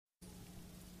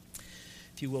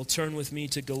If you will turn with me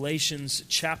to Galatians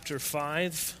chapter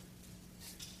 5.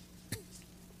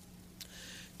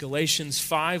 Galatians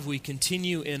 5, we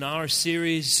continue in our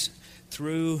series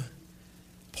through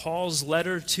Paul's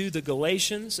letter to the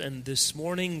Galatians, and this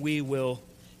morning we will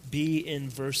be in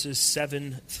verses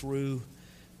 7 through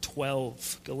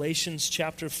 12. Galatians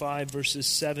chapter 5, verses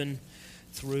 7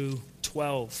 through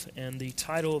 12. And the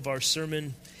title of our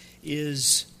sermon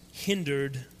is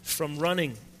Hindered from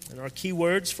Running. And our key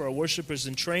words for our worshipers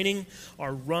in training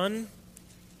are run,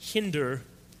 hinder,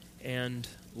 and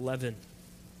leaven.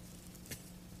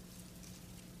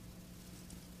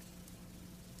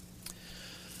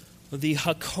 The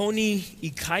Hakone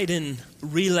Ikaiden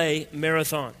Relay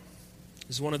Marathon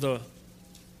is one of the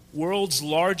world's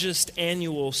largest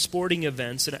annual sporting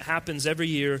events, and it happens every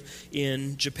year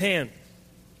in Japan.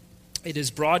 It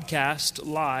is broadcast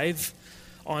live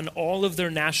on all of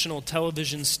their national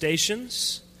television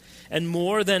stations, and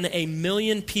more than 1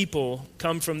 million people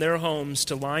come from their homes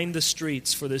to line the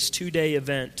streets for this 2-day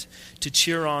event to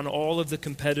cheer on all of the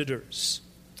competitors.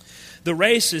 The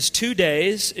race is 2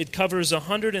 days. It covers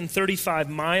 135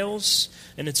 miles,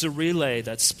 and it's a relay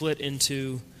that's split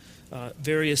into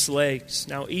various legs.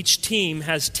 Now, each team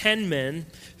has 10 men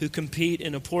who compete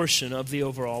in a portion of the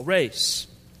overall race.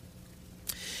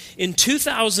 In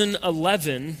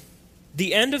 2011,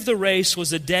 the end of the race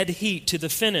was a dead heat to the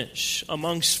finish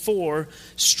amongst 4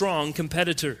 strong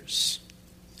competitors.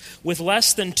 With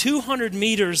less than 200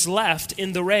 meters left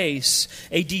in the race,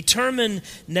 a determined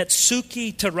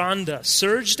Netsuki Taranda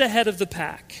surged ahead of the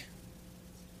pack.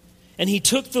 And he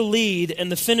took the lead,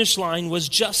 and the finish line was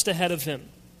just ahead of him.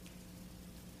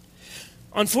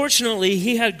 Unfortunately,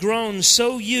 he had grown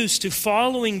so used to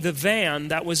following the van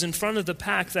that was in front of the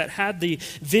pack that had the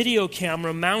video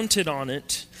camera mounted on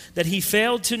it that he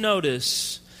failed to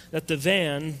notice that the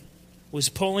van was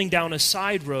pulling down a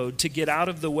side road to get out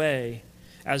of the way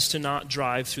as to not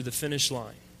drive through the finish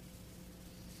line.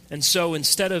 And so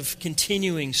instead of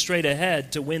continuing straight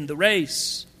ahead to win the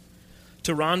race,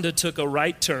 Taranda took a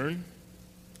right turn,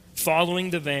 following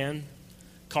the van,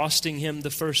 costing him the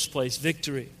first place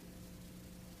victory.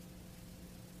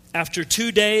 After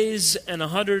 2 days and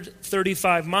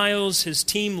 135 miles, his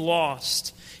team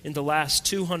lost in the last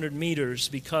 200 meters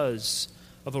because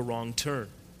of a wrong turn.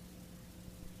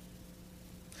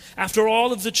 After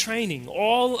all of the training,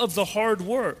 all of the hard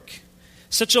work,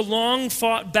 such a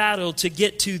long-fought battle to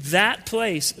get to that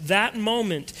place, that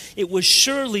moment, it was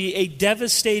surely a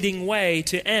devastating way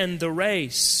to end the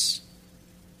race.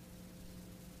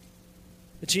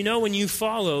 But you know, when you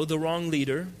follow the wrong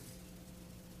leader,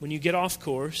 when you get off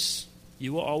course,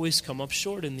 you will always come up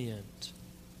short in the end.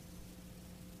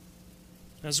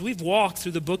 As we've walked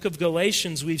through the book of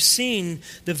Galatians, we've seen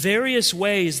the various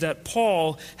ways that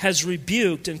Paul has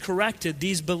rebuked and corrected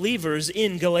these believers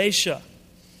in Galatia.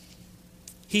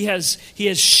 He has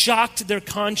shocked their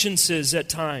consciences at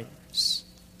times.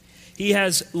 He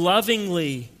has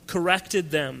lovingly corrected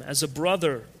them as a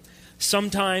brother,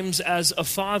 sometimes as a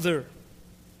father.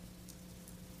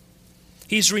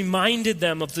 He's reminded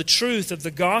them of the truth of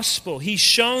the gospel. He's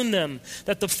shown them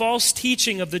that the false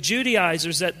teaching of the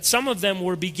Judaizers that some of them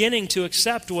were beginning to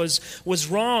accept was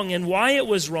wrong and why it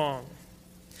was wrong.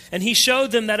 And he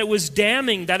showed them that it was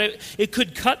damning, that it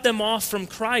could cut them off from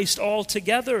Christ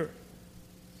altogether.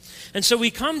 And so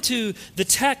we come to the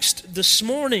text this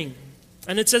morning,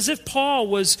 and it's as if Paul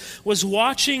was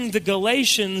watching the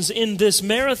Galatians in this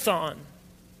marathon,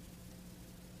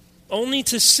 only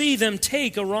to see them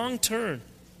take a wrong turn.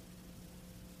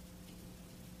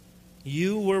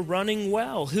 You were running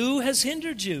well. Who has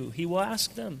hindered you? He will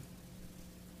ask them.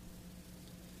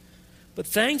 But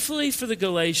thankfully for the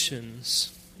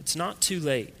Galatians, it's not too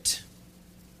late.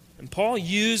 And Paul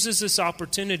uses this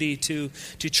opportunity to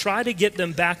try to get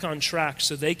them back on track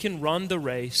so they can run the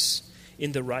race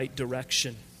in the right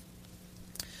direction.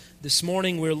 This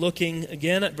morning we're looking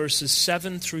again at verses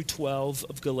 7 through 12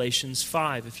 of Galatians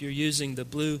 5. If you're using the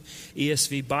blue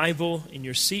ESV Bible in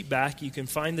your seat back, you can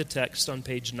find the text on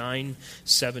page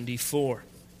 974.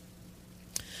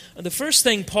 And the first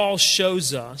thing Paul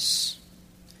shows us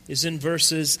is in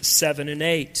verses 7 and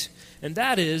 8, and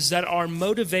that is that our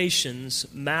motivations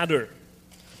matter.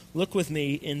 Look with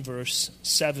me in verse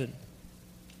 7.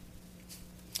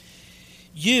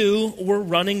 You were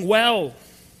running well.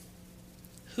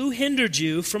 Who hindered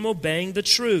you from obeying the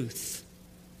truth?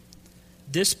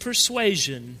 This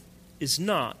persuasion is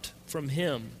not from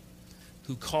him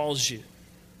who calls you.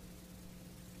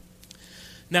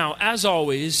 Now, as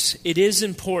always, it is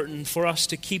important for us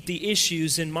to keep the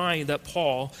issues in mind that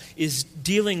Paul is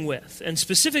dealing with, and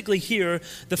specifically here,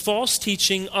 the false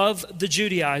teaching of the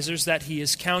Judaizers that he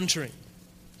is countering.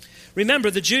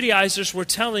 Remember, the Judaizers were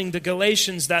telling the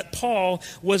Galatians that Paul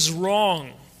was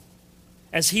wrong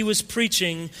as he was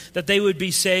preaching that they would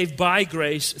be saved by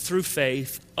grace through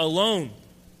faith alone.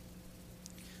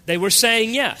 They were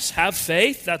saying, yes, have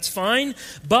faith, that's fine,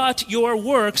 but your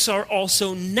works are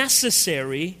also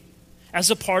necessary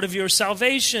as a part of your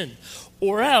salvation.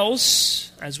 Or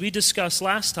else, as we discussed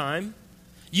last time,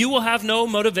 you will have no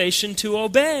motivation to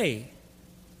obey.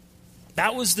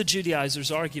 That was the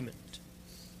Judaizers' argument.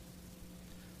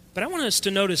 But I want us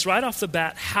to notice right off the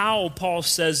bat how Paul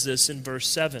says this in verse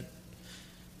 7.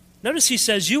 Notice he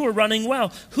says, you were running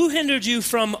well. Who hindered you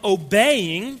from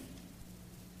obeying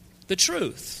the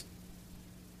truth?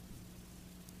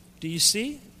 Do you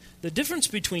see? The difference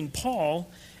between Paul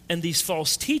and these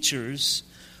false teachers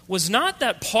was not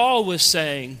that Paul was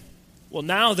saying, well,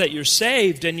 now that you're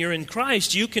saved and you're in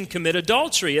Christ, you can commit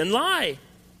adultery and lie.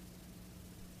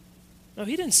 No,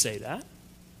 he didn't say that.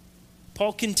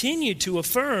 Paul continued to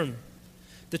affirm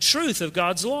the truth of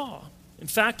God's law. In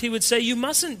fact, he would say, you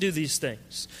mustn't do these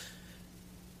things.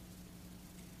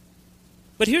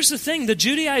 But here's the thing, the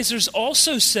Judaizers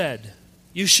also said,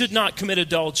 you should not commit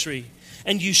adultery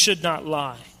and you should not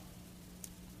lie.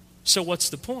 So what's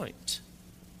the point?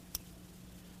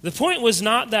 The point was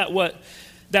not that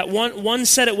one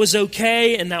said it was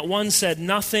okay and that one said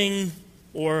nothing,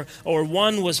 or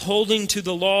one was holding to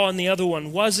the law and the other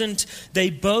one wasn't.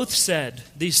 They both said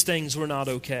these things were not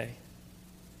okay.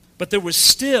 But there was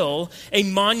still a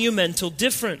monumental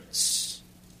difference.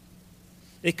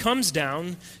 It comes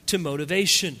down to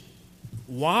motivation.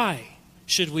 Why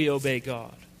should we obey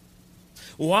God?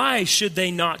 Why should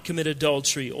they not commit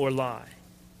adultery or lie?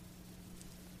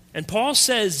 And Paul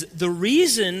says the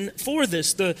reason for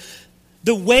this, the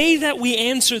way that we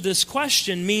answer this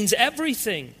question means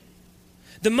everything.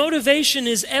 The motivation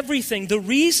is everything. The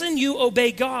reason you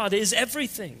obey God is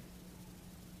everything.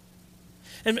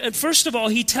 And first of all,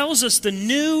 he tells us the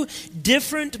new,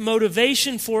 different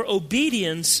motivation for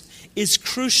obedience is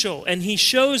crucial. And he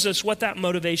shows us what that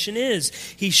motivation is.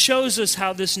 He shows us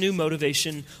how this new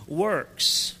motivation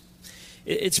works.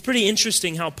 It's pretty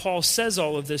interesting how Paul says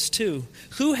all of this too.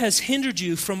 Who has hindered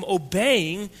you from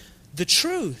obeying the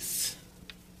truth?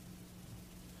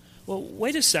 Well,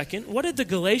 wait a second. What did the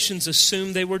Galatians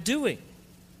assume they were doing?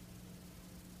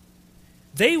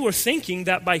 They were thinking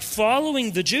that by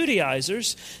following the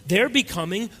Judaizers, they're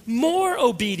becoming more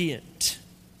obedient.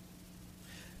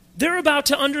 They're about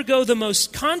to undergo the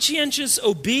most conscientious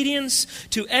obedience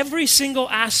to every single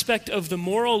aspect of the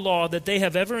moral law that they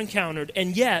have ever encountered.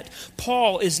 And yet,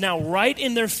 Paul is now right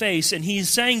in their face and he's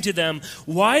saying to them,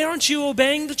 why aren't you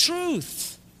obeying the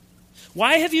truth?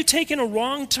 Why have you taken a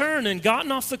wrong turn and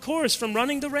gotten off the course from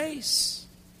running the race?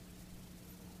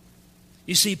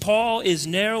 You see, Paul is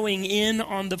narrowing in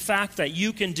on the fact that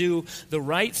you can do the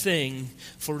right thing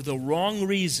for the wrong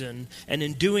reason, and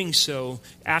in doing so,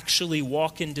 actually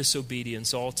walk in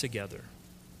disobedience altogether.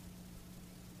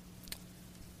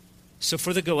 So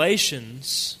for the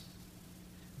Galatians,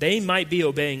 they might be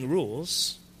obeying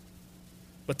rules,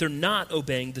 but they're not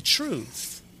obeying the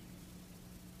truth.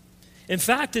 In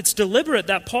fact, it's deliberate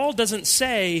that Paul doesn't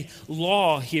say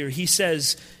law here. He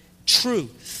says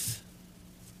truth.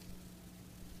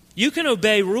 You can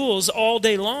obey rules all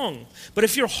day long, but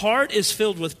if your heart is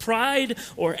filled with pride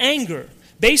or anger,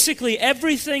 basically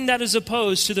everything that is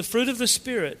opposed to the fruit of the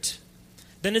Spirit,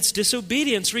 then it's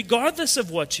disobedience regardless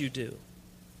of what you do.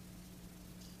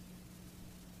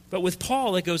 But with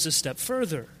Paul, it goes a step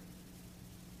further.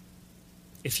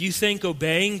 If you think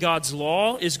obeying God's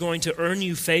law is going to earn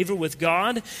you favor with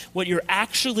God, what you're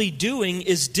actually doing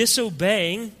is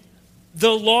disobeying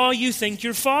the law you think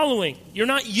you're following. You're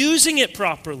not using it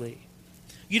properly.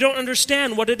 You don't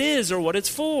understand what it is or what it's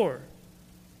for.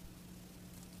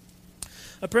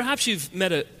 Perhaps you've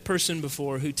met a person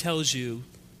before who tells you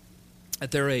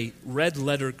that they're a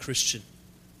red-letter Christian.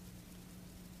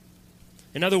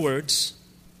 In other words,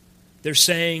 they're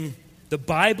saying the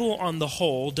Bible on the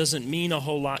whole doesn't mean a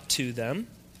whole lot to them,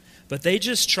 but they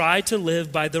just try to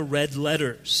live by the red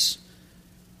letters.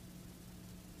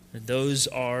 And those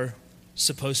are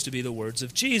supposed to be the words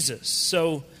of Jesus.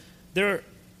 So there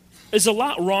is a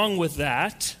lot wrong with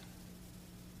that,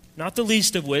 not the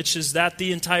least of which is that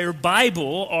the entire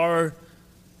Bible are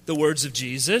the words of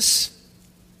Jesus.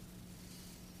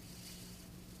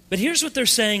 But here's what they're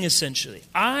saying essentially.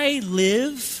 I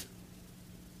live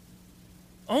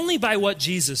only by what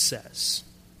Jesus says.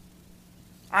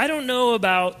 I don't know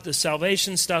about the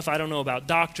salvation stuff. I don't know about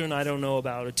doctrine. I don't know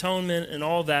about atonement and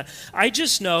all that. I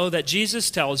just know that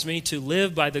Jesus tells me to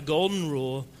live by the golden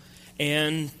rule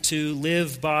and to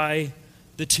live by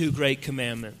the two great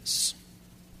commandments.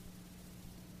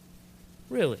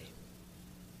 Really.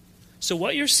 So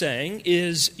what you're saying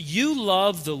is you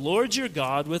love the Lord your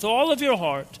God with all of your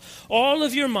heart, all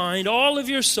of your mind, all of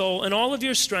your soul, and all of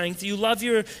your strength. You love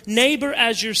your neighbor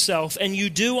as yourself, and you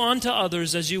do unto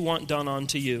others as you want done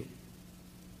unto you.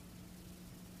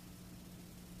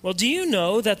 Well, do you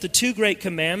know that the two great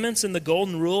commandments and the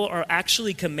golden rule are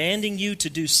actually commanding you to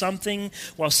do something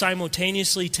while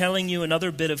simultaneously telling you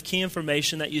another bit of key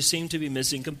information that you seem to be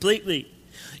missing completely?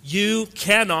 You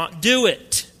cannot do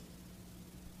it.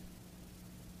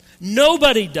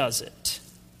 Nobody does it.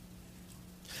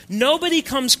 Nobody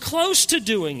comes close to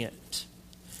doing it.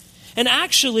 And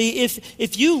actually,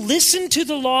 if you listen to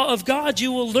the law of God,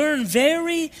 you will learn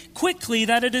very quickly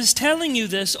that it is telling you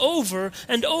this over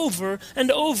and over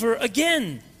and over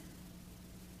again.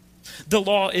 The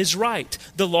law is right.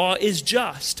 The law is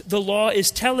just. The law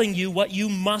is telling you what you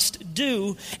must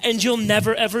do, and you'll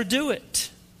never ever do it.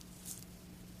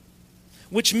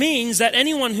 Which means that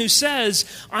anyone who says,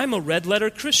 I'm a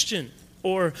red-letter Christian,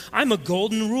 or I'm a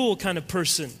golden rule kind of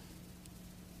person,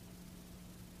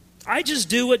 I just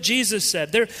do what Jesus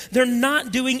said. They're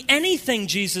not doing anything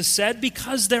Jesus said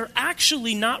because they're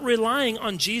actually not relying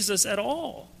on Jesus at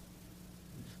all,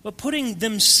 but putting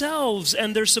themselves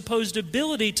and their supposed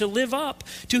ability to live up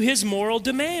to his moral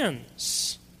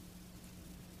demands.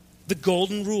 The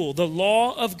golden rule, the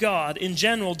law of God in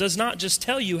general, does not just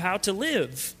tell you how to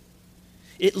live.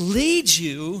 It leads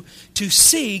you to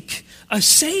seek a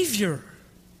Savior.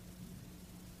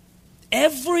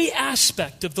 Every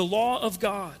aspect of the law of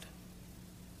God,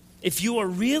 if you are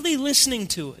really listening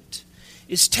to it,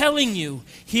 is telling you,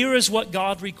 here is what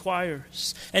God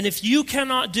requires. And if you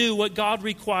cannot do what God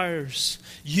requires,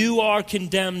 you are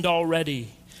condemned already.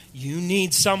 You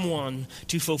need someone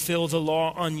to fulfill the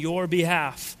law on your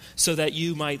behalf so that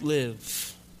you might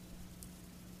live.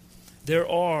 There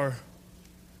are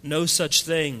no such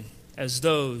thing as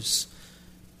those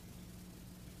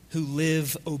who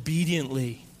live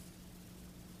obediently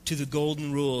to the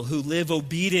golden rule, who live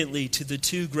obediently to the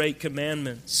two great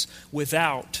commandments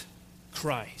without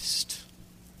Christ.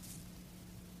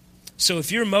 So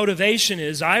if your motivation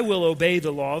is, I will obey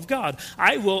the law of God,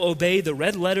 I will obey the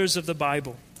red letters of the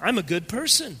Bible, I'm a good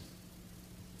person,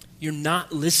 you're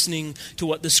not listening to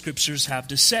what the Scriptures have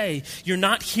to say. You're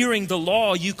not hearing the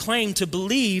law you claim to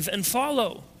believe and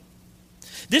follow.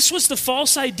 This was the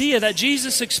false idea that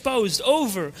Jesus exposed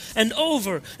over and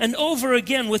over and over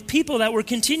again with people that were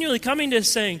continually coming to him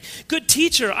saying, good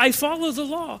teacher, I follow the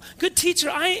law. Good teacher,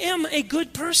 I am a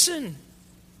good person.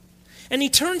 And he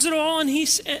turns it all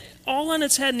on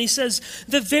its head and he says,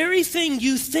 the very thing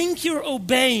you think you're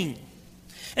obeying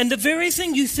and the very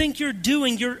thing you think you're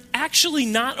doing, you're actually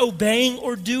not obeying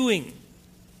or doing.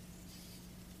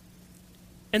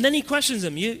 And then he questions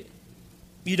them, you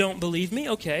don't believe me?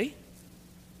 Okay.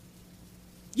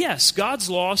 Yes, God's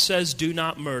law says do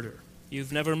not murder.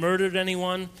 You've never murdered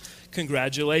anyone?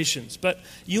 Congratulations. But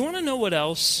you want to know what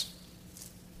else?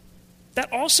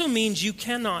 That also means you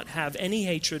cannot have any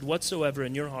hatred whatsoever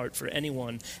in your heart for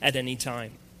anyone at any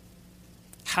time.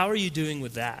 How are you doing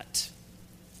with that?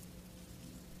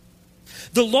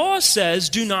 The law says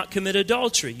do not commit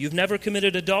adultery. You've never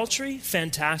committed adultery?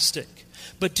 Fantastic.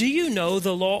 But do you know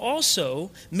the law also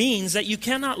means that you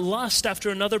cannot lust after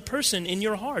another person in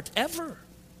your heart, ever?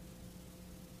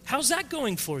 How's that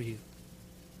going for you?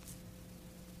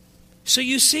 So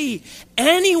you see,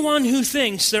 anyone who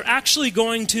thinks they're actually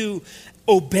going to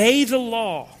obey the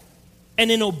law,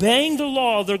 and in obeying the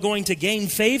law they're going to gain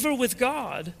favor with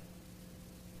God,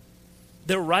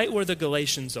 they're right where the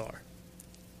Galatians are.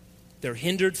 They're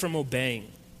hindered from obeying.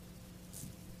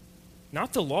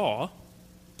 Not the law,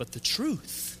 but the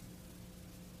truth.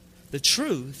 The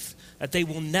truth that they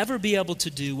will never be able to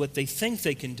do what they think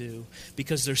they can do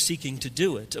because they're seeking to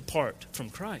do it apart from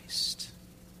Christ.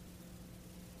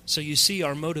 So you see,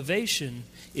 our motivation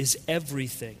is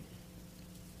everything.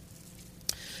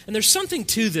 And there's something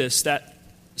to this that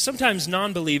sometimes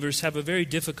non-believers have a very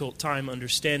difficult time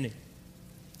understanding.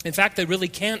 In fact, they really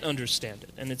can't understand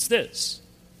it, and it's this.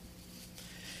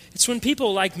 It's when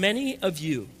people like many of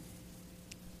you,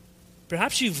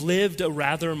 perhaps you've lived a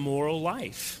rather moral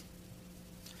life.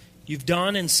 You've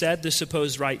done and said the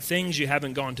supposed right things. You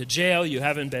haven't gone to jail. You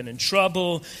haven't been in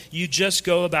trouble. You just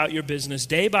go about your business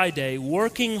day by day,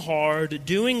 working hard,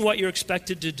 doing what you're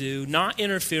expected to do, not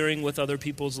interfering with other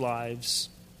people's lives.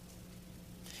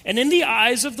 And in the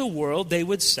eyes of the world, they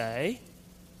would say,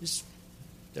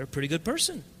 they're a pretty good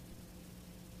person.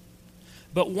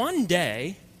 But one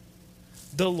day,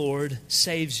 the Lord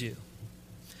saves you.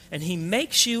 And he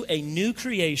makes you a new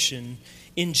creation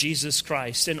in Jesus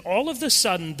Christ. And all of a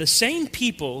sudden, the same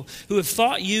people who have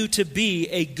thought you to be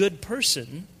a good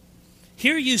person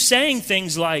hear you saying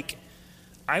things like,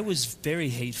 I was very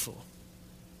hateful,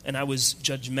 and I was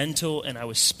judgmental, and I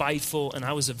was spiteful, and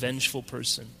I was a vengeful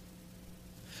person.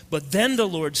 But then the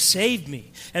Lord saved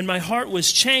me, and my heart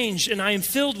was changed, and I am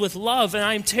filled with love, and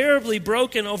I am terribly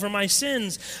broken over my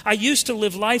sins. I used to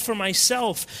live life for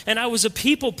myself, and I was a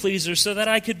people pleaser so that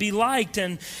I could be liked,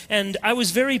 and I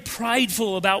was very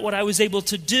prideful about what I was able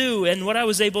to do and what I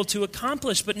was able to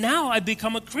accomplish. But now I've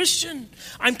become a Christian.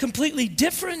 I'm completely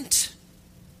different.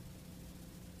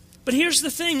 But here's the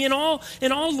thing, in all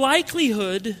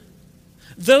likelihood,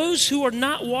 those who are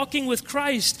not walking with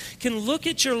Christ can look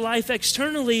at your life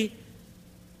externally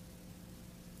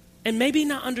and maybe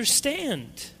not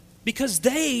understand because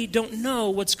they don't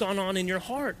know what's gone on in your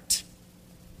heart.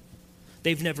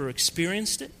 They've never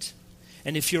experienced it.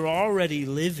 And if you're already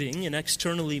living an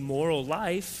externally moral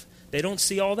life, they don't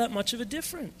see all that much of a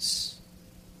difference.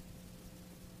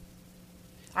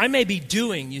 I may be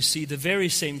doing, you see, the very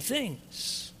same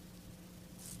things.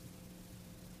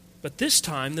 But this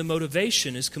time, the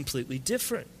motivation is completely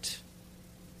different.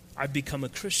 I've become a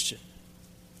Christian.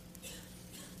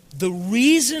 The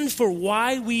reason for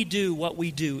why we do what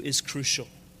we do is crucial.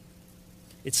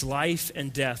 It's life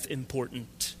and death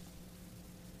important.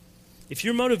 If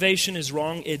your motivation is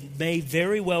wrong, it may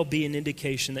very well be an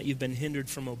indication that you've been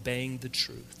hindered from obeying the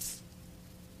truth.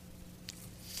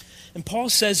 And Paul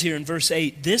says here in verse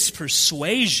 8, this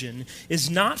persuasion is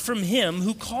not from him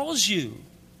who calls you.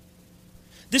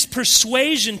 This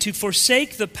persuasion to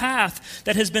forsake the path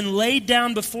that has been laid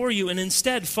down before you and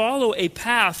instead follow a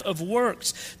path of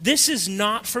works. This is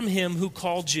not from him who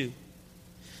called you.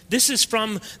 This is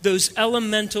from those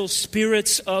elemental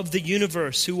spirits of the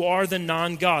universe who are the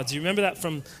non-gods. You remember that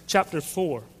from chapter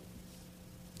 4.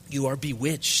 You are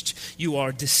bewitched. You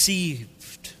are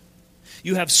deceived.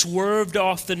 You have swerved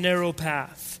off the narrow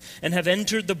path and have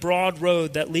entered the broad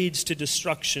road that leads to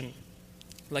destruction.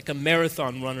 Like a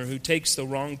marathon runner who takes the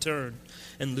wrong turn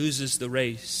and loses the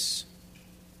race.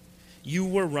 You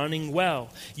were running well.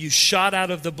 You shot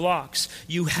out of the blocks.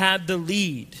 You had the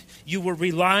lead. You were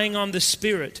relying on the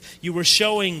Spirit. You were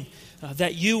showing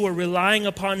that you were relying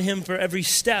upon Him for every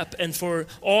step and for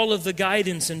all of the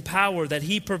guidance and power that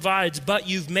He provides. But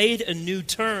you've made a new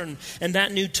turn, and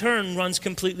that new turn runs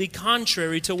completely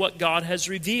contrary to what God has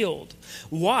revealed.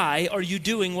 Why are you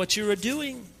doing what you are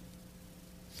doing?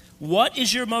 What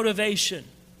is your motivation?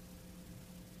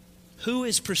 Who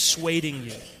is persuading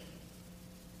you?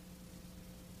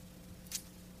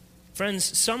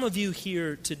 Friends, some of you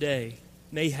here today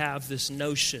may have this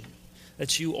notion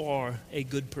that you are a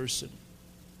good person,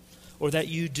 or that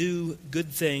you do good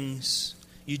things,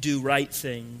 you do right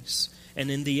things,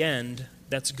 and in the end,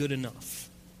 that's good enough.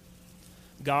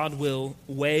 God will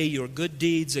weigh your good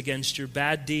deeds against your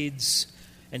bad deeds,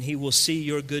 and He will see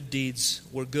your good deeds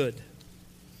were good.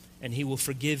 And He will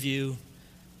forgive you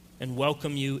and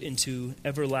welcome you into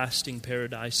everlasting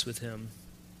paradise with Him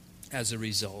as a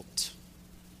result.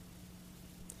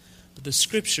 But the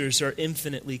Scriptures are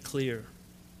infinitely clear.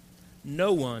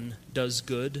 No one does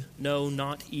good, no,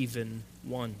 not even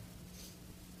one.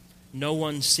 No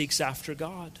one seeks after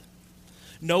God.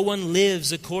 No one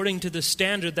lives according to the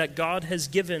standard that God has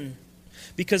given.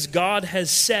 Because God has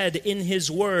said in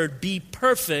His Word, be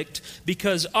perfect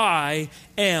because I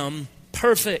am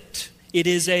perfect. It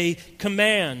is a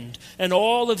command, and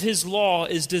all of His law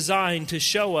is designed to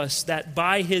show us that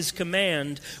by His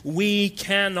command we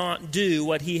cannot do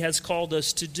what He has called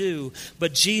us to do,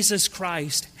 but Jesus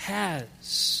Christ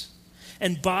has.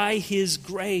 And by His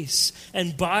grace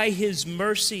and by His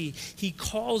mercy, He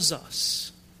calls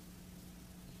us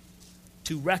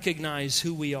to recognize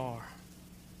who we are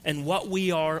and what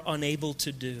we are unable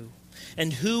to do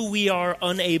and who we are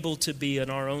unable to be in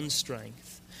our own strength.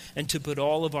 And to put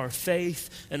all of our faith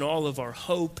and all of our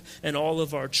hope and all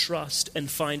of our trust and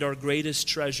find our greatest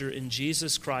treasure in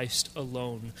Jesus Christ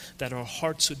alone, that our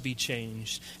hearts would be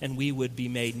changed and we would be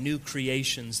made new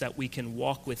creations, that we can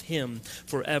walk with Him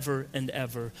forever and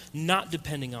ever, not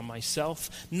depending on myself,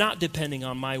 not depending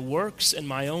on my works and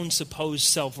my own supposed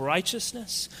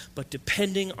self-righteousness, but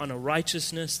depending on a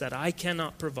righteousness that I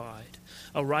cannot provide.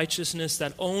 A righteousness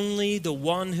that only the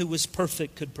one who was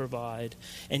perfect could provide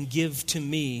and give to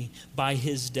me by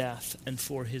His death and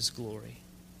for His glory.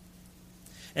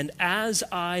 And as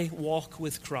I walk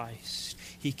with Christ,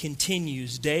 He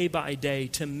continues day by day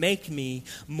to make me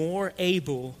more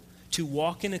able to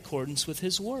walk in accordance with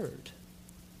His Word.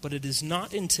 But it is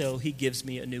not until He gives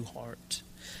me a new heart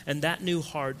And that new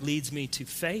heart leads me to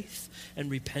faith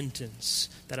and repentance,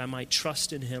 that I might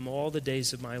trust in him all the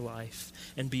days of my life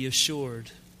and be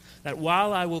assured that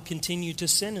while I will continue to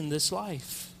sin in this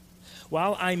life,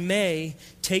 while I may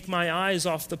take my eyes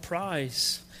off the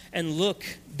prize and look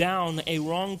down a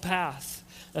wrong path,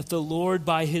 that the Lord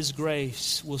by his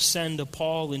grace will send a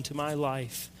Paul into my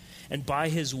life and by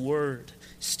his word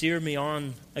steer me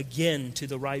on again to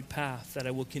the right path, that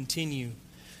I will continue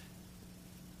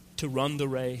to run the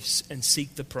race and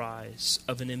seek the prize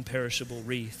of an imperishable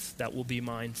wreath that will be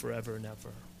mine forever and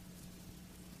ever.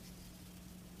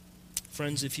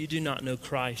 Friends, if you do not know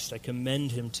Christ, I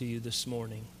commend him to you this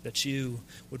morning, that you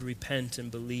would repent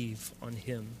and believe on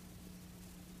him.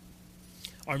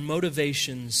 Our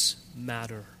motivations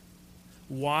matter.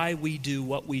 Why we do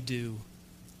what we do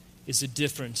is a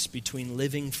difference between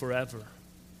living forever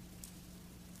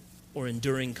or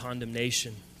enduring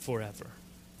condemnation forever.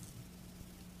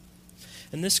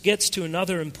 And this gets to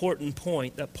another important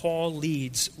point that Paul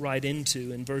leads right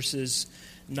into in verses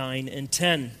 9 and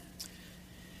 10.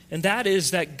 And that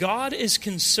is that God is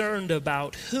concerned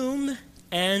about whom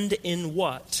and in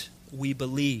what we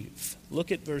believe.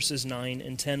 Look at verses 9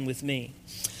 and 10 with me.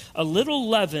 A little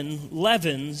leaven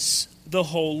leavens the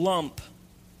whole lump.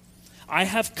 I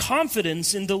have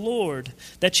confidence in the Lord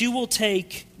that you will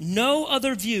take no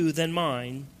other view than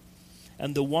mine,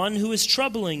 and the one who is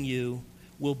troubling you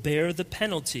will bear the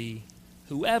penalty,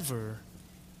 whoever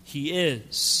he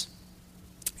is.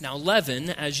 Now,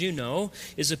 leaven, as you know,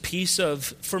 is a piece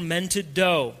of fermented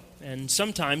dough, and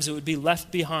sometimes it would be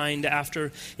left behind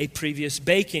after a previous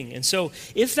baking. And so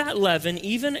if that leaven,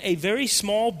 even a very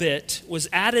small bit, was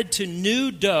added to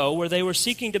new dough where they were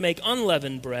seeking to make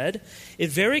unleavened bread, it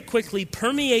very quickly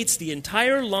permeates the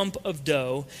entire lump of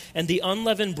dough, and the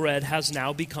unleavened bread has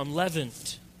now become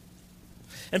leavened.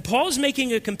 And Paul's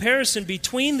making a comparison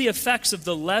between the effects of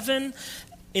the leaven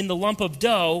in the lump of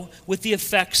dough with the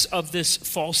effects of this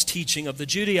false teaching of the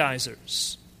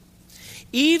Judaizers.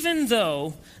 Even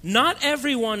though not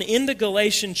everyone in the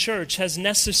Galatian church has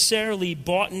necessarily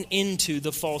bought into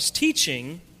the false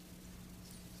teaching,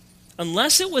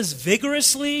 unless it was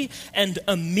vigorously and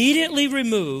immediately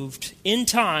removed in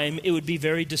time, it would be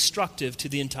very destructive to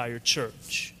the entire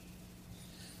church.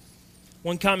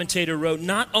 One commentator wrote,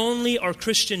 "Not only are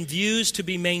Christian views to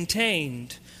be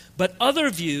maintained, but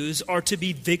other views are to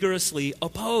be vigorously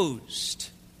opposed."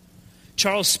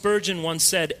 Charles Spurgeon once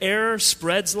said, "Error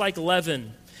spreads like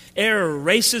leaven. Error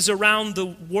races around the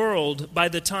world by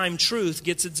the time truth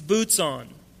gets its boots on."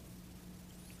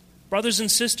 Brothers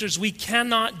and sisters, we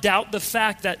cannot doubt the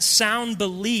fact that sound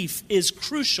belief is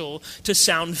crucial to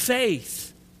sound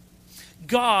faith.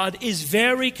 God is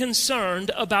very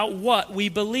concerned about what we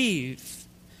believe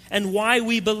and why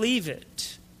we believe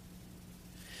it.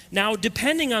 Now,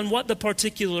 depending on what the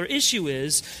particular issue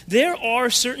is, there are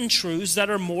certain truths that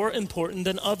are more important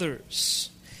than others.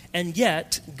 And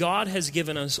yet, God has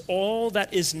given us all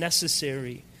that is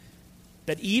necessary,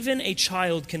 that even a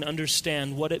child can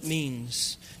understand what it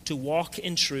means to walk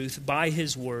in truth by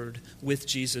his word with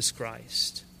Jesus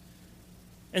Christ.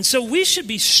 And so we should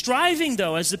be striving,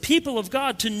 though, as the people of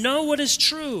God, to know what is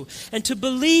true and to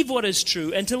believe what is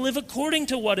true and to live according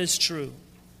to what is true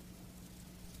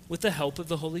with the help of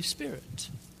the Holy Spirit.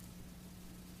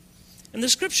 And the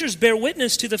Scriptures bear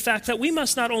witness to the fact that we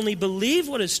must not only believe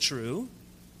what is true,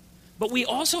 but we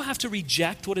also have to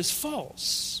reject what is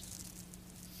false.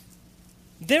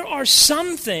 There are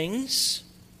some things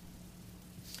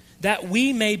that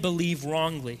we may believe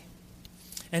wrongly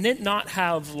and it not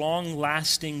have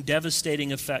long-lasting,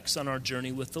 devastating effects on our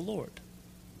journey with the Lord.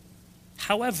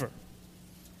 However,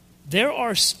 there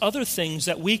are other things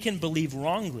that we can believe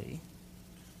wrongly,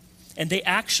 and they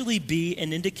actually be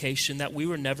an indication that we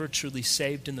were never truly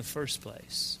saved in the first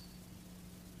place.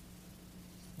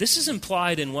 This is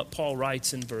implied in what Paul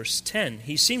writes in verse 10.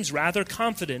 He seems rather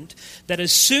confident that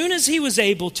as soon as he was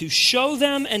able to show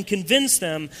them and convince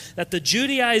them that the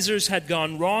Judaizers had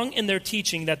gone wrong in their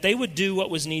teaching, that they would do what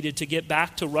was needed to get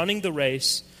back to running the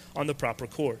race on the proper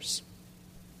course.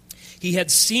 He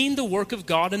had seen the work of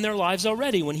God in their lives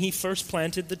already when he first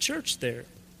planted the church there.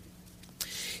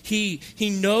 He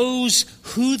knows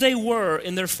who they were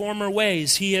in their former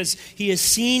ways. He has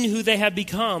seen who they had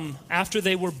become after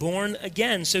they were born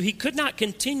again. So he could not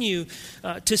continue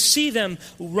to see them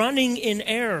running in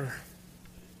error.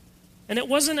 And it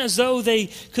wasn't as though they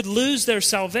could lose their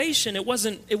salvation. It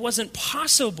wasn't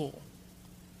possible.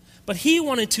 But he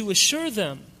wanted to assure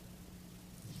them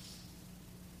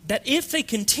that if they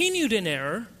continued in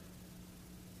error,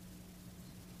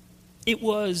 it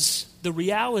was the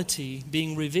reality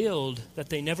being revealed that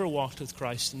they never walked with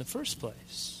Christ in the first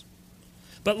place.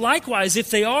 But likewise, if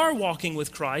they are walking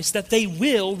with Christ, that they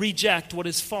will reject what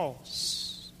is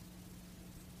false.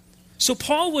 So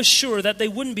Paul was sure that they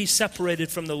wouldn't be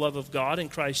separated from the love of God in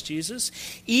Christ Jesus,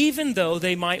 even though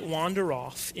they might wander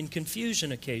off in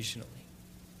confusion occasionally.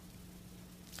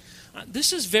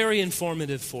 This is very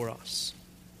informative for us.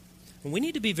 And we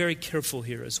need to be very careful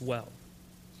here as well.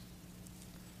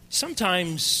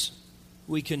 Sometimes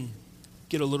we can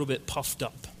get a little bit puffed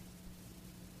up.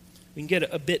 We can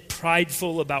get a bit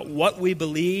prideful about what we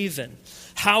believe and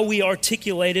how we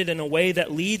articulate it in a way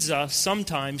that leads us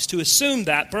sometimes to assume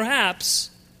that perhaps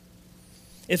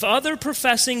if other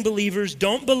professing believers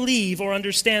don't believe or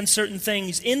understand certain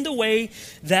things in the way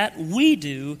that we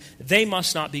do, they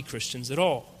must not be Christians at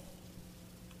all.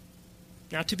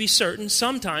 Now, to be certain,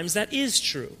 sometimes that is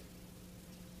true.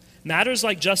 Matters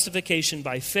like justification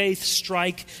by faith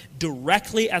strike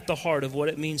directly at the heart of what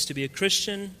it means to be a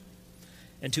Christian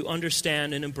and to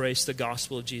understand and embrace the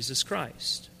gospel of Jesus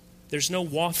Christ. There's no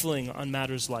waffling on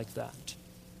matters like that.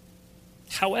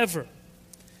 However,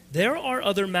 there are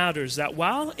other matters that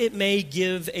while it may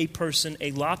give a person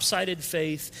a lopsided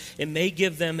faith, it may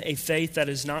give them a faith that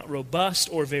is not robust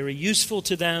or very useful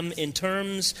to them in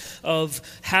terms of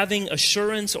having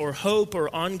assurance or hope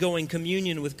or ongoing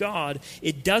communion with God,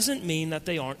 it doesn't mean that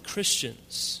they aren't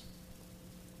Christians.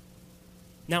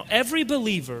 Now, every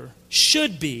believer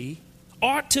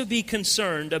ought to be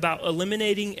concerned about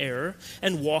eliminating error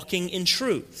and walking in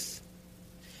truth.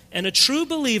 And a true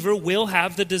believer will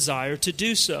have the desire to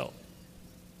do so.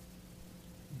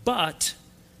 But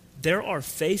there are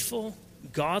faithful,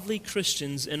 godly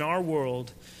Christians in our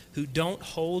world who don't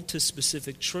hold to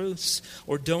specific truths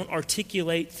or don't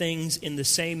articulate things in the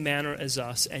same manner as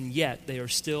us, and yet they are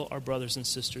still our brothers and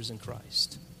sisters in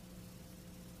Christ.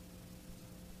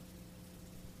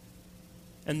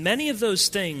 And many of those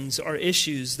things are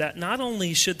issues that not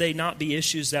only should they not be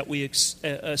issues that we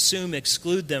assume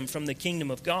exclude them from the kingdom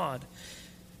of God,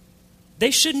 they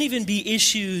shouldn't even be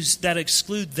issues that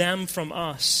exclude them from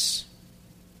us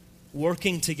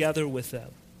working together with them.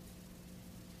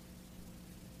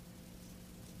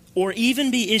 Or even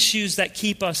be issues that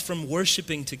keep us from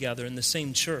worshiping together in the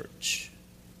same church.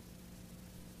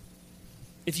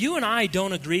 If you and I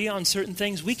don't agree on certain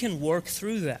things, we can work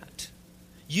through that.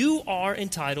 You are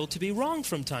entitled to be wrong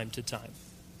from time to time.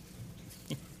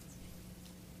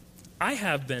 I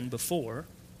have been before.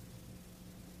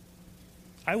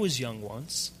 I was young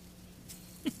once.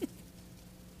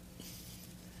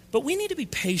 But we need to be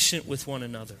patient with one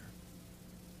another.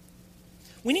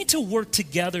 We need to work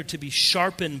together to be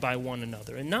sharpened by one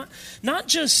another, and not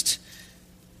just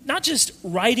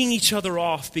writing each other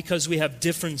off because we have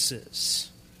differences.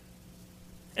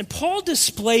 And Paul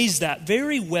displays that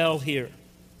very well here.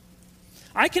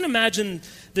 I can imagine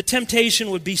the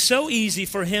temptation would be so easy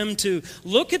for him to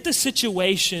look at the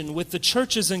situation with the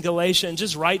churches in Galatia and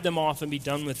just write them off and be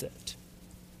done with it.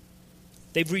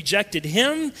 They've rejected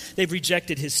him, they've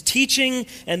rejected his teaching,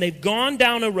 and they've gone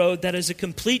down a road that is a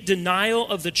complete denial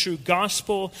of the true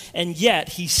gospel, and yet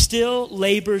he still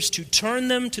labors to turn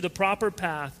them to the proper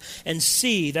path and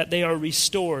see that they are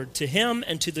restored to him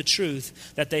and to the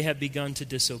truth that they have begun to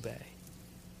disobey.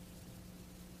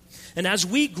 And as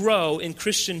we grow in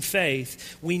Christian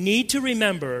faith, we need to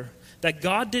remember that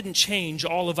God didn't change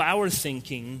all of our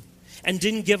thinking and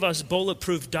didn't give us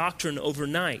bulletproof doctrine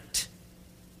overnight.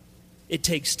 It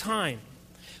takes time.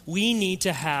 We need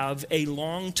to have a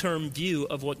long-term view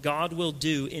of what God will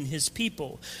do in his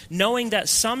people, knowing that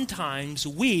sometimes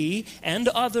we and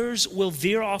others will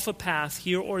veer off a path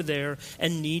here or there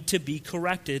and need to be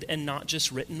corrected and not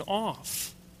just written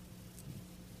off.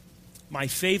 My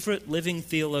favorite living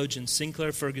theologian,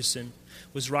 Sinclair Ferguson,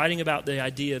 was writing about the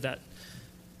idea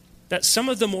that some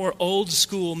of the more old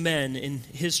school men in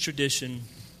his tradition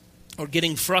are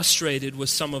getting frustrated with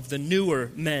some of the newer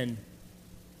men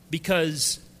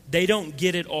because they don't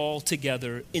get it all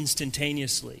together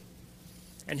instantaneously.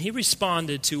 And he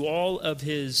responded to all of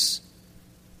his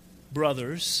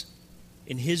brothers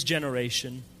in his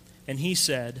generation, and he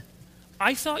said,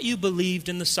 "I thought you believed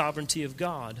in the sovereignty of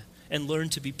God and learn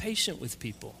to be patient with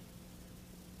people."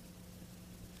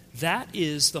 That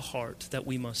is the heart that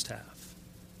we must have.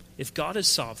 If God is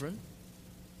sovereign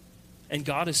and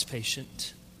God is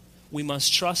patient, we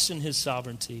must trust in his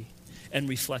sovereignty and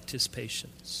reflect his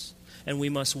patience. And we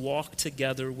must walk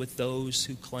together with those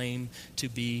who claim to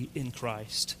be in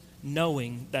Christ,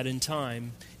 knowing that in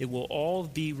time it will all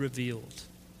be revealed.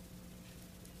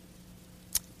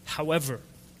 However,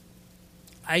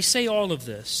 I say all of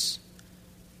this,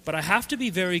 but I have to be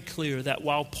very clear that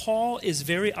while Paul is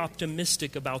very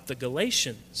optimistic about the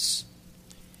Galatians,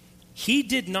 he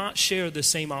did not share the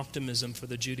same optimism for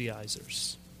the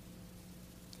Judaizers.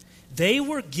 They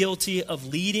were guilty of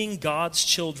leading God's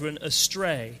children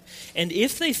astray. And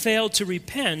if they failed to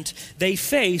repent, they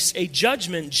face a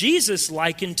judgment Jesus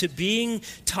likened to being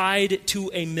tied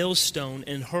to a millstone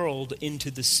and hurled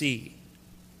into the sea.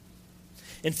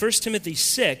 In 1 Timothy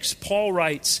 6, Paul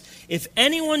writes, "If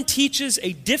anyone teaches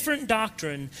a different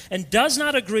doctrine and does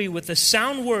not agree with the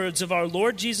sound words of our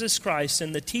Lord Jesus Christ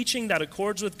and the teaching that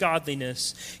accords with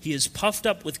godliness, he is puffed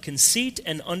up with conceit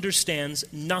and understands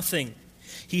nothing.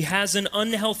 He has an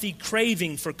unhealthy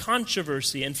craving for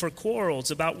controversy and for quarrels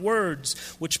about words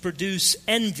which produce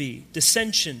envy,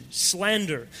 dissension,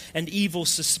 slander, and evil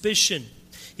suspicion."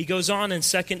 He goes on in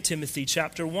 2 Timothy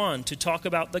chapter 1 to talk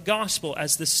about the gospel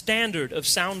as the standard of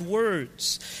sound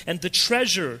words and the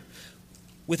treasure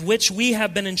with which we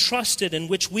have been entrusted and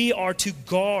which we are to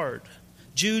guard.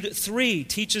 Jude 3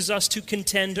 teaches us to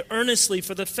contend earnestly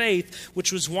for the faith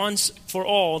which was once for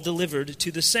all delivered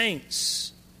to the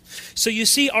saints. So you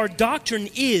see, our doctrine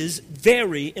is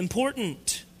very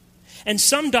important. And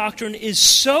some doctrine is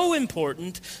so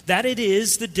important that it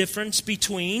is the difference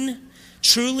between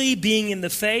truly being in the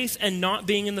faith and not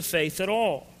being in the faith at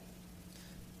all.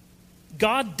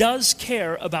 God does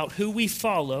care about who we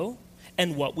follow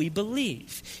and what we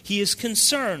believe. He is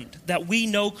concerned that we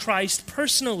know Christ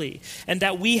personally and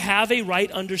that we have a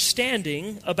right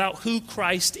understanding about who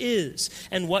Christ is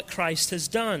and what Christ has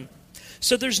done.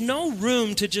 So there's no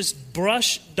room to just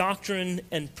brush doctrine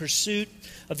and pursuit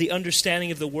of the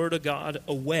understanding of the Word of God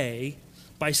away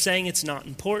by saying it's not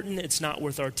important, it's not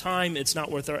worth our time, it's not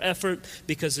worth our effort,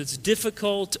 because it's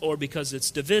difficult, or because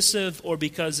it's divisive, or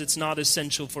because it's not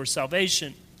essential for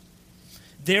salvation.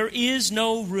 There is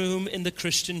no room in the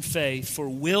Christian faith for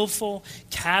willful,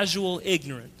 casual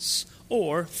ignorance,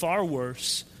 or, far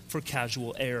worse, for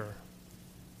casual error.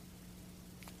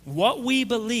 What we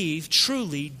believe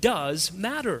truly does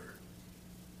matter.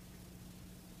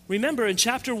 Remember, in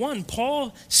chapter 1,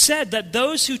 Paul said that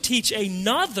those who teach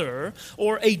another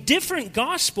or a different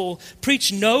gospel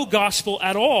preach no gospel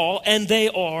at all, and they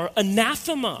are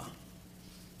anathema.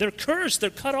 They're cursed, they're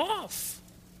cut off.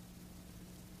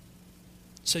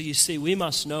 So you see, we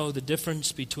must know the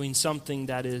difference between something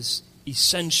that is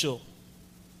essential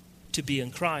to be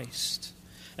in Christ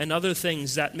and other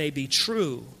things that may be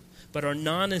true but are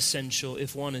non-essential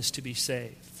if one is to be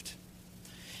saved.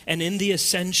 And in the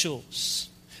essentials,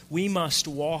 we must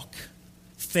walk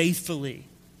faithfully,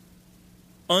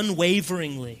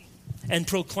 unwaveringly, and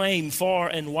proclaim far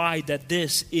and wide that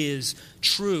this is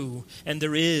true and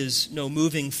there is no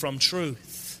moving from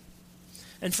truth.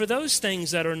 And for those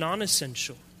things that are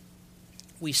non-essential,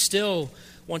 we still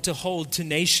want to hold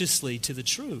tenaciously to the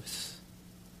truth.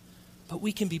 But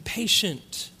we can be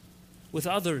patient with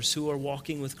others who are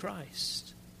walking with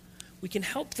Christ. We can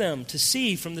help them to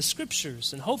see from the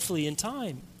Scriptures, and hopefully in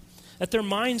time, that their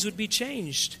minds would be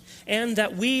changed and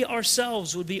that we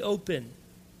ourselves would be open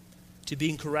to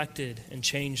being corrected and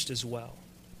changed as well.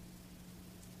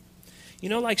 You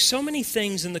know, like so many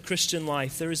things in the Christian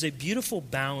life, there is a beautiful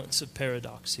balance of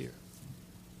paradox here.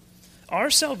 Our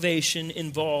salvation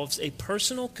involves a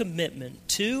personal commitment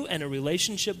to and a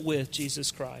relationship with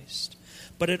Jesus Christ.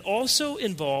 But it also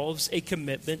involves a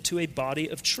commitment to a body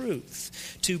of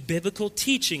truth, to biblical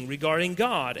teaching regarding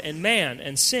God and man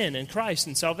and sin and Christ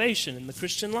and salvation and the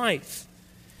Christian life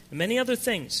and many other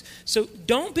things. So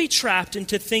don't be trapped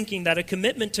into thinking that a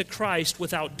commitment to Christ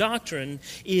without doctrine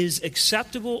is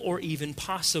acceptable or even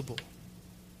possible.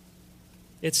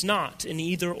 It's not an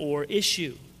either-or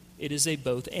issue. It is a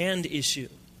both-and issue.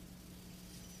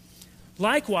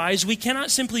 Likewise, we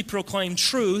cannot simply proclaim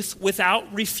truth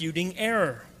without refuting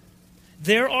error.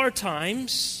 There are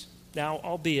times, now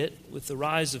albeit with the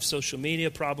rise of social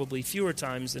media, probably fewer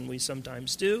times than we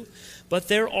sometimes do, but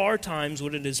there are times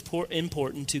when it is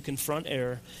important to confront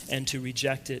error and to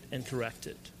reject it and correct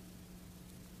it.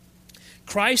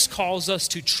 Christ calls us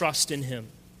to trust in Him,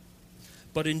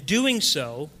 but in doing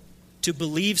so, to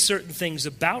believe certain things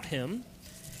about Him,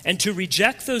 and to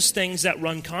reject those things that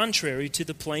run contrary to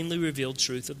the plainly revealed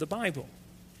truth of the Bible.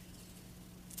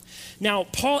 Now,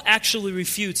 Paul actually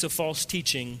refutes a false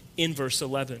teaching in verse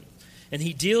 11, and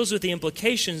he deals with the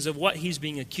implications of what he's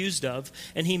being accused of,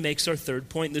 and he makes our third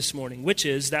point this morning, which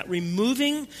is that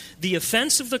removing the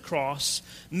offense of the cross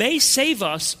may save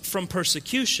us from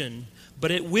persecution, but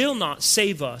it will not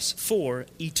save us for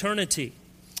eternity.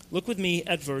 Look with me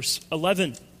at verse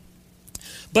 11.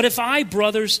 But if I,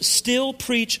 brothers, still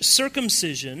preach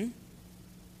circumcision,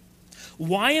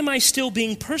 why am I still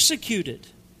being persecuted?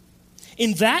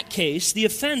 In that case, the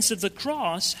offense of the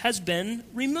cross has been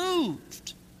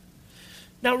removed.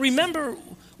 Now remember,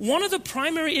 one of the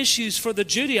primary issues for the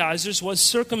Judaizers was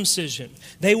circumcision.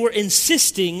 They were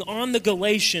insisting on the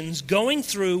Galatians going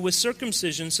through with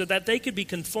circumcision so that they could be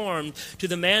conformed to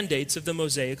the mandates of the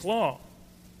Mosaic law.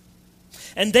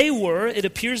 And they were, it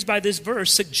appears by this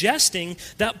verse, suggesting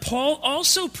that Paul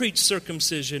also preached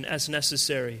circumcision as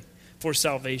necessary for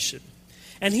salvation.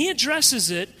 And he addresses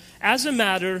it as a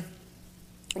matter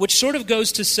which sort of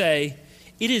goes to say,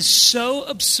 it is so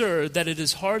absurd that it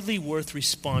is hardly worth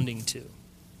responding to.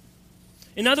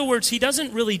 In other words, he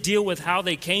doesn't really deal with how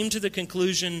they came to the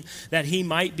conclusion that he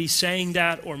might be saying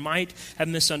that or might have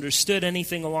misunderstood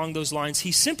anything along those lines.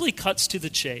 He simply cuts to the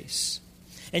chase,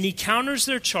 and he counters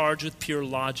their charge with pure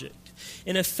logic.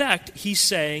 In effect, he's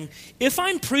saying, if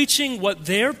I'm preaching what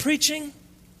they're preaching,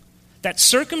 that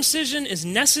circumcision is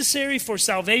necessary for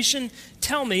salvation,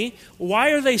 tell me,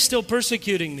 why are they still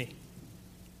persecuting me?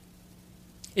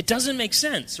 It doesn't make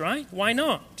sense, right? Why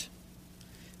not?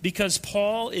 Because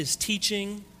Paul is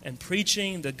teaching and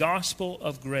preaching the gospel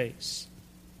of grace.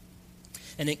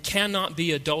 And it cannot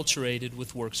be adulterated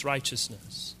with works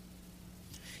righteousness.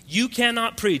 You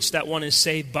cannot preach that one is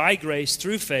saved by grace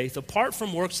through faith apart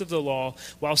from works of the law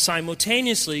while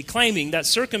simultaneously claiming that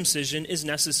circumcision is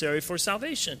necessary for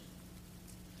salvation.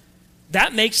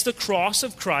 That makes the cross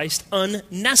of Christ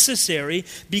unnecessary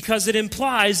because it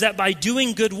implies that by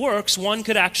doing good works one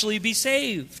could actually be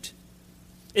saved.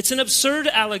 It's an absurd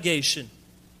allegation,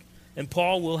 and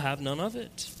Paul will have none of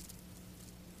it.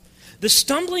 The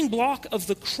stumbling block of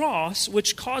the cross,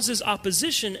 which causes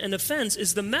opposition and offense,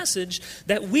 is the message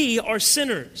that we are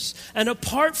sinners. And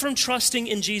apart from trusting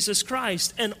in Jesus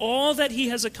Christ and all that he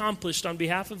has accomplished on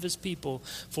behalf of his people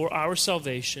for our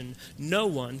salvation, no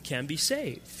one can be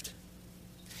saved.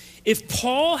 If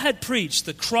Paul had preached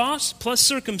the cross plus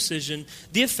circumcision,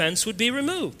 the offense would be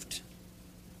removed.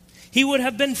 He would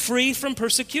have been free from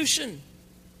persecution.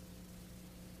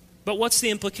 But what's the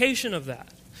implication of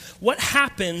that? What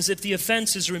happens if the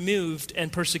offense is removed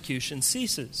and persecution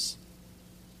ceases?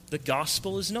 The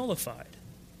gospel is nullified.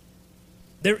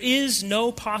 There is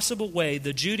no possible way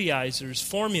the Judaizers'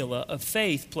 formula of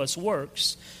faith plus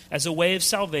works as a way of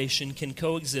salvation can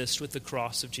coexist with the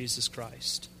cross of Jesus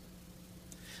Christ.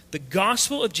 The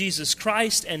gospel of Jesus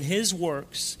Christ and his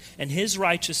works and his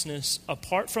righteousness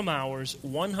apart from ours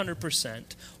 100%,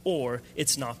 or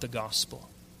it's not the gospel.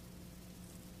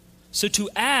 So to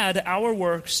add our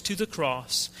works to the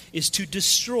cross is to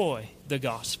destroy the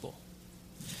gospel.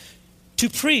 To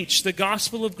preach the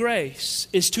gospel of grace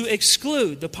is to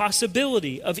exclude the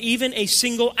possibility of even a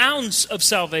single ounce of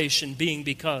salvation being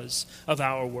because of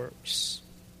our works.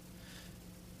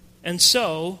 And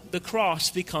so the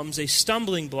cross becomes a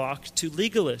stumbling block to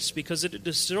legalists because it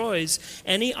destroys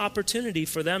any opportunity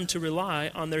for them to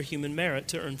rely on their human merit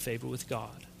to earn favor with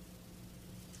God.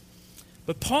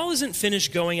 But Paul isn't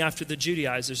finished going after the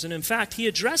Judaizers, and in fact, he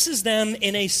addresses them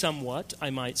in a somewhat, I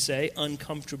might say,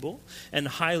 uncomfortable and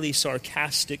highly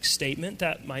sarcastic statement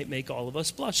that might make all of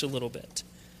us blush a little bit.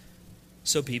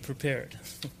 So be prepared.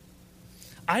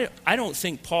 I don't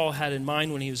think Paul had in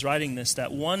mind when he was writing this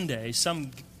that one day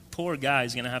some poor guy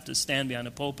is going to have to stand behind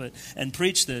a pulpit and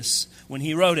preach this when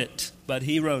he wrote it. But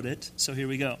he wrote it, so here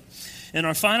we go. In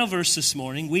our final verse this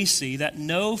morning, we see that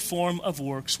no form of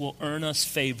works will earn us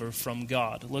favor from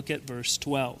God. Look at verse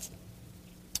 12.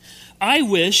 I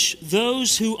wish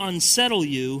those who unsettle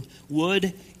you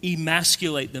would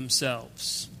emasculate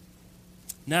themselves.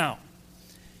 Now,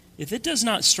 if it does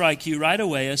not strike you right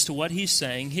away as to what he's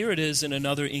saying, here it is in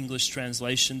another English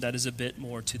translation that is a bit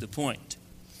more to the point.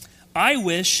 I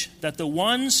wish that the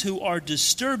ones who are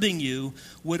disturbing you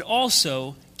would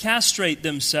also castrate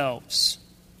themselves.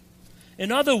 In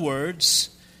other words,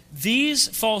 these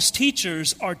false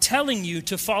teachers are telling you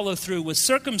to follow through with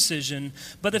circumcision,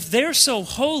 but if they're so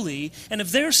holy and if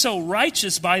they're so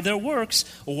righteous by their works,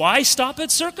 why stop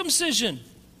at circumcision?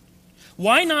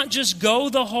 Why not just go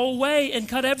the whole way and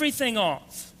cut everything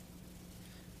off?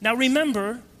 Now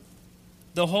remember,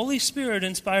 the Holy Spirit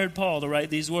inspired Paul to write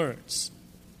these words.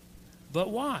 But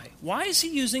why? Why is he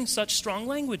using such strong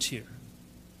language here?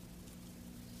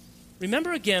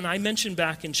 Remember again, I mentioned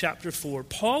back in chapter 4,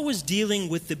 Paul was dealing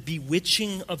with the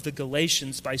bewitching of the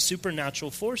Galatians by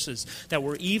supernatural forces that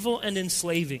were evil and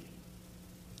enslaving.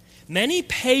 Many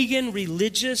pagan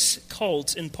religious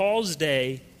cults in Paul's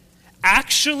day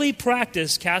actually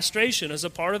practiced castration as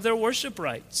a part of their worship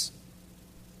rites.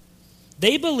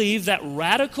 They believed that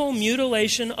radical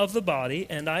mutilation of the body,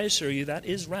 and I assure you that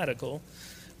is radical,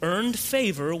 earned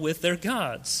favor with their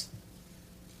gods.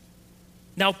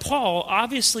 Now, Paul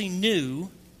obviously knew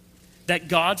that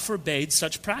God forbade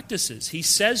such practices. He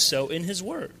says so in his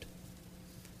word.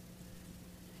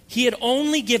 He had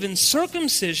only given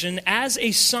circumcision as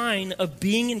a sign of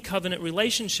being in covenant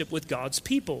relationship with God's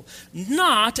people,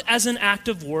 not as an act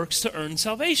of works to earn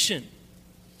salvation.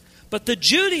 But the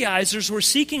Judaizers were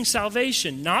seeking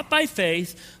salvation, not by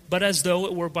faith, but as though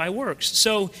it were by works.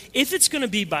 So if it's going to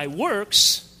be by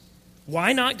works,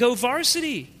 why not go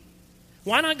varsity?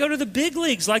 Why not go to the big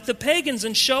leagues like the pagans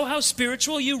and show how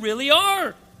spiritual you really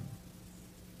are?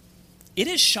 It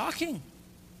is shocking.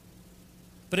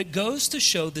 But it goes to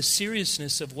show the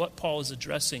seriousness of what Paul is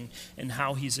addressing and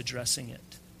how he's addressing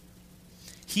it.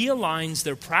 He aligns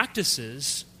their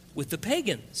practices with the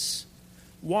pagans.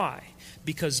 Why?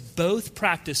 Because both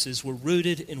practices were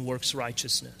rooted in works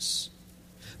righteousness.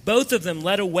 Both of them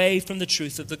led away from the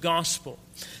truth of the gospel.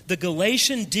 The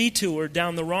Galatian detour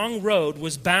down the wrong road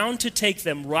was bound to take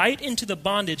them right into the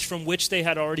bondage from which they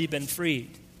had already been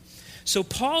freed. So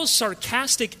Paul's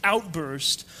sarcastic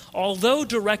outburst, although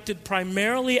directed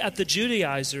primarily at the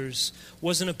Judaizers,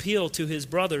 was an appeal to his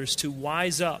brothers to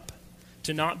wise up,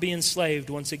 to not be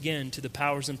enslaved once again to the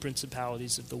powers and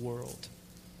principalities of the world.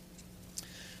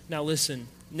 Now listen,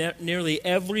 nearly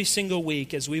every single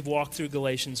week as we've walked through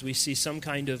Galatians, we see some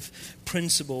kind of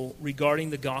principle regarding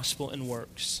the gospel and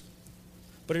works.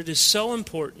 But it is so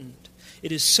important.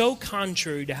 It is so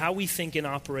contrary to how we think and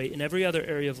operate in every other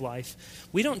area of life.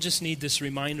 We don't just need this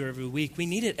reminder every week. We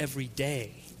need it every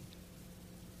day.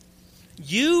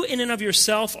 You in and of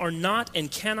yourself are not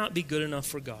and cannot be good enough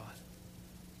for God.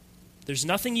 There's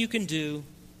nothing you can do.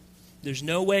 There's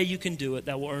no way you can do it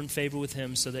that will earn favor with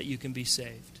Him so that you can be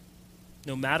saved,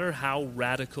 no matter how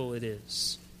radical it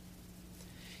is.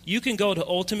 You can go to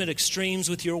ultimate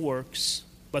extremes with your works,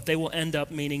 but they will end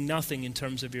up meaning nothing in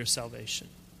terms of your salvation.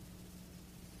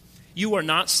 You are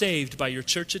not saved by your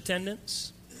church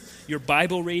attendance, your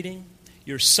Bible reading,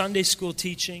 your Sunday school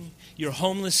teaching, your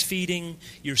homeless feeding,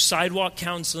 your sidewalk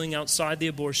counseling outside the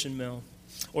abortion mill,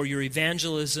 or your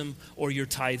evangelism, or your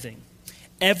tithing.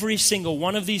 Every single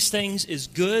one of these things is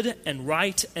good and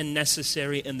right and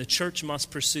necessary, and the church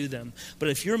must pursue them. But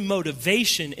if your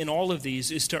motivation in all of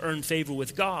these is to earn favor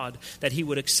with God, that He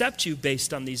would accept you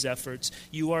based on these efforts,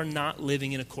 you are not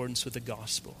living in accordance with the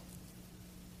gospel.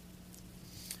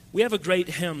 We have a great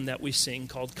hymn that we sing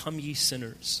called "Come Ye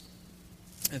Sinners."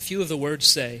 A few of the words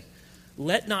say,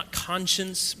 "Let not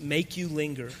conscience make you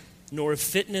linger, nor of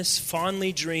fitness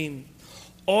fondly dream.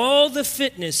 All the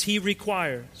fitness He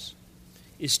requires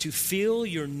is to feel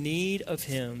your need of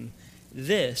Him.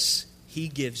 This He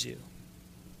gives you."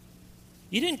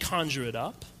 You didn't conjure it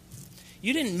up.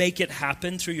 You didn't make it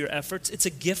happen through your efforts. It's a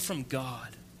gift from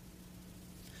God.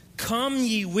 "Come,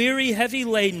 ye weary, heavy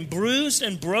laden, bruised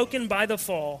and broken by the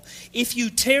fall. If you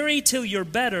tarry till you're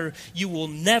better, you will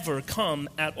never come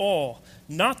at all.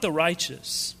 Not the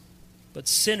righteous, but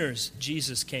sinners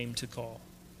Jesus came to call."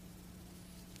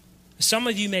 Some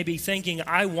of you may be thinking,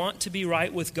 I want to be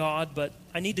right with God, but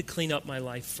I need to clean up my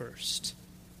life first.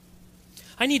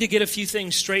 I need to get a few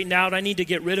things straightened out. I need to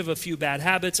get rid of a few bad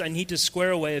habits. I need to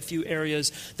square away a few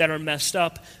areas that are messed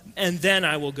up, and then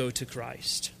I will go to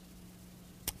Christ.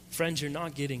 Friends, you're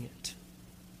not getting it.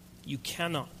 You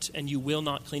cannot and you will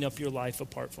not clean up your life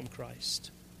apart from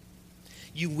Christ.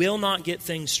 You will not get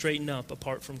things straightened up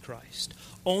apart from Christ.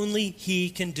 Only He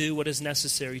can do what is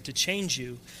necessary to change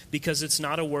you, because it's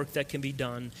not a work that can be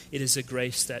done. It is a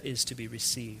grace that is to be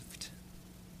received.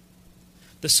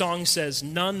 The song says,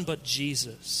 none but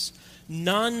Jesus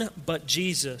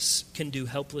can do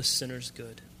helpless sinners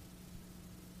good.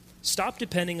 Stop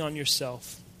depending on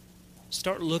yourself.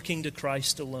 Start looking to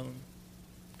Christ alone.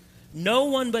 No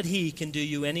one but He can do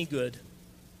you any good.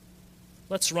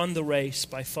 Let's run the race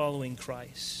by following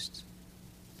Christ,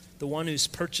 the one who's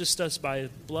purchased us by His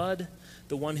blood,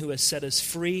 the one who has set us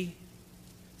free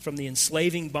from the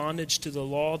enslaving bondage to the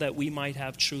law, that we might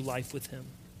have true life with Him.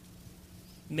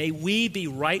 May we be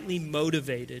rightly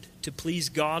motivated to please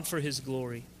God for His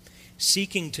glory,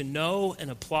 seeking to know and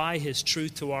apply His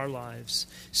truth to our lives,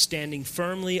 standing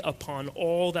firmly upon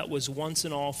all that was once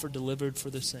and all for delivered for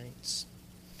the saints.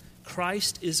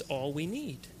 Christ is all we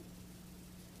need.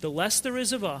 The less there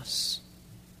is of us,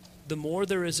 the more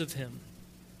there is of Him,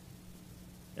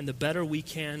 and the better we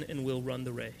can and will run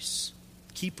the race.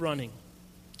 Keep running,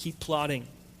 keep plodding,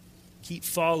 keep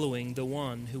following the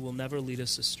one who will never lead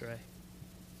us astray.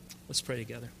 Let's pray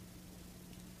together.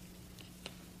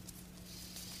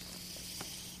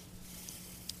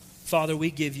 Father,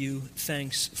 we give You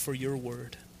thanks for Your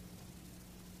word.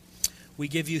 We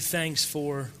give You thanks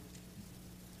for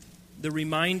the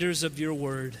reminders of Your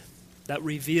word that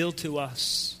reveal to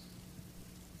us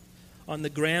on the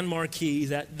grand marquee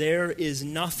that there is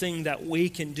nothing that we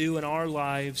can do in our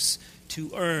lives to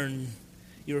earn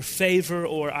your favor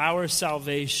or our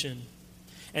salvation.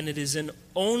 And it is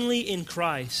only in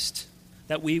Christ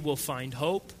that we will find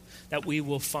hope, that we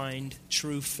will find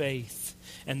true faith,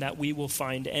 and that we will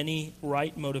find any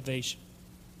right motivation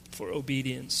for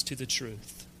obedience to the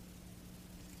truth.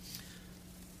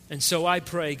 And so I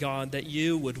pray, God, that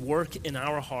you would work in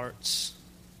our hearts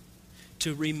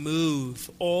to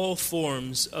remove all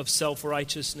forms of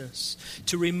self-righteousness,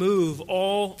 to remove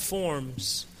all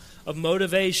forms of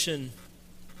motivation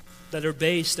that are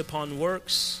based upon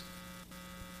works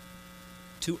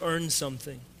to earn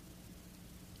something.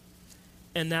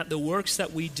 And that the works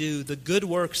that we do, the good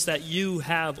works that you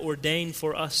have ordained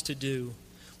for us to do,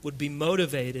 would be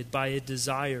motivated by a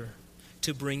desire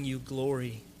to bring you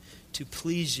glory, to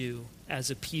please you as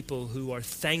a people who are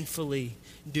thankfully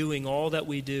doing all that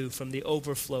we do from the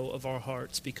overflow of our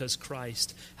hearts because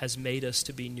Christ has made us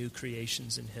to be new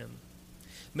creations in him.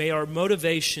 May our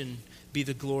motivation be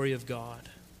the glory of God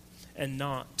and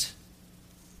not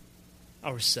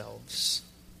ourselves.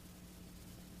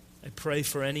 I pray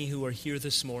for any who are here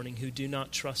this morning who do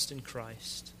not trust in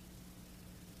Christ,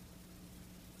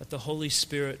 that the Holy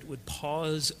Spirit would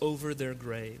pause over their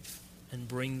grave and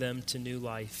bring them to new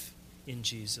life in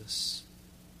Jesus.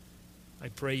 I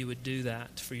pray you would do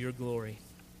that for your glory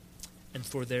and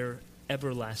for their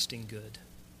everlasting good.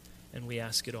 And we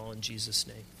ask it all in Jesus'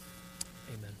 name.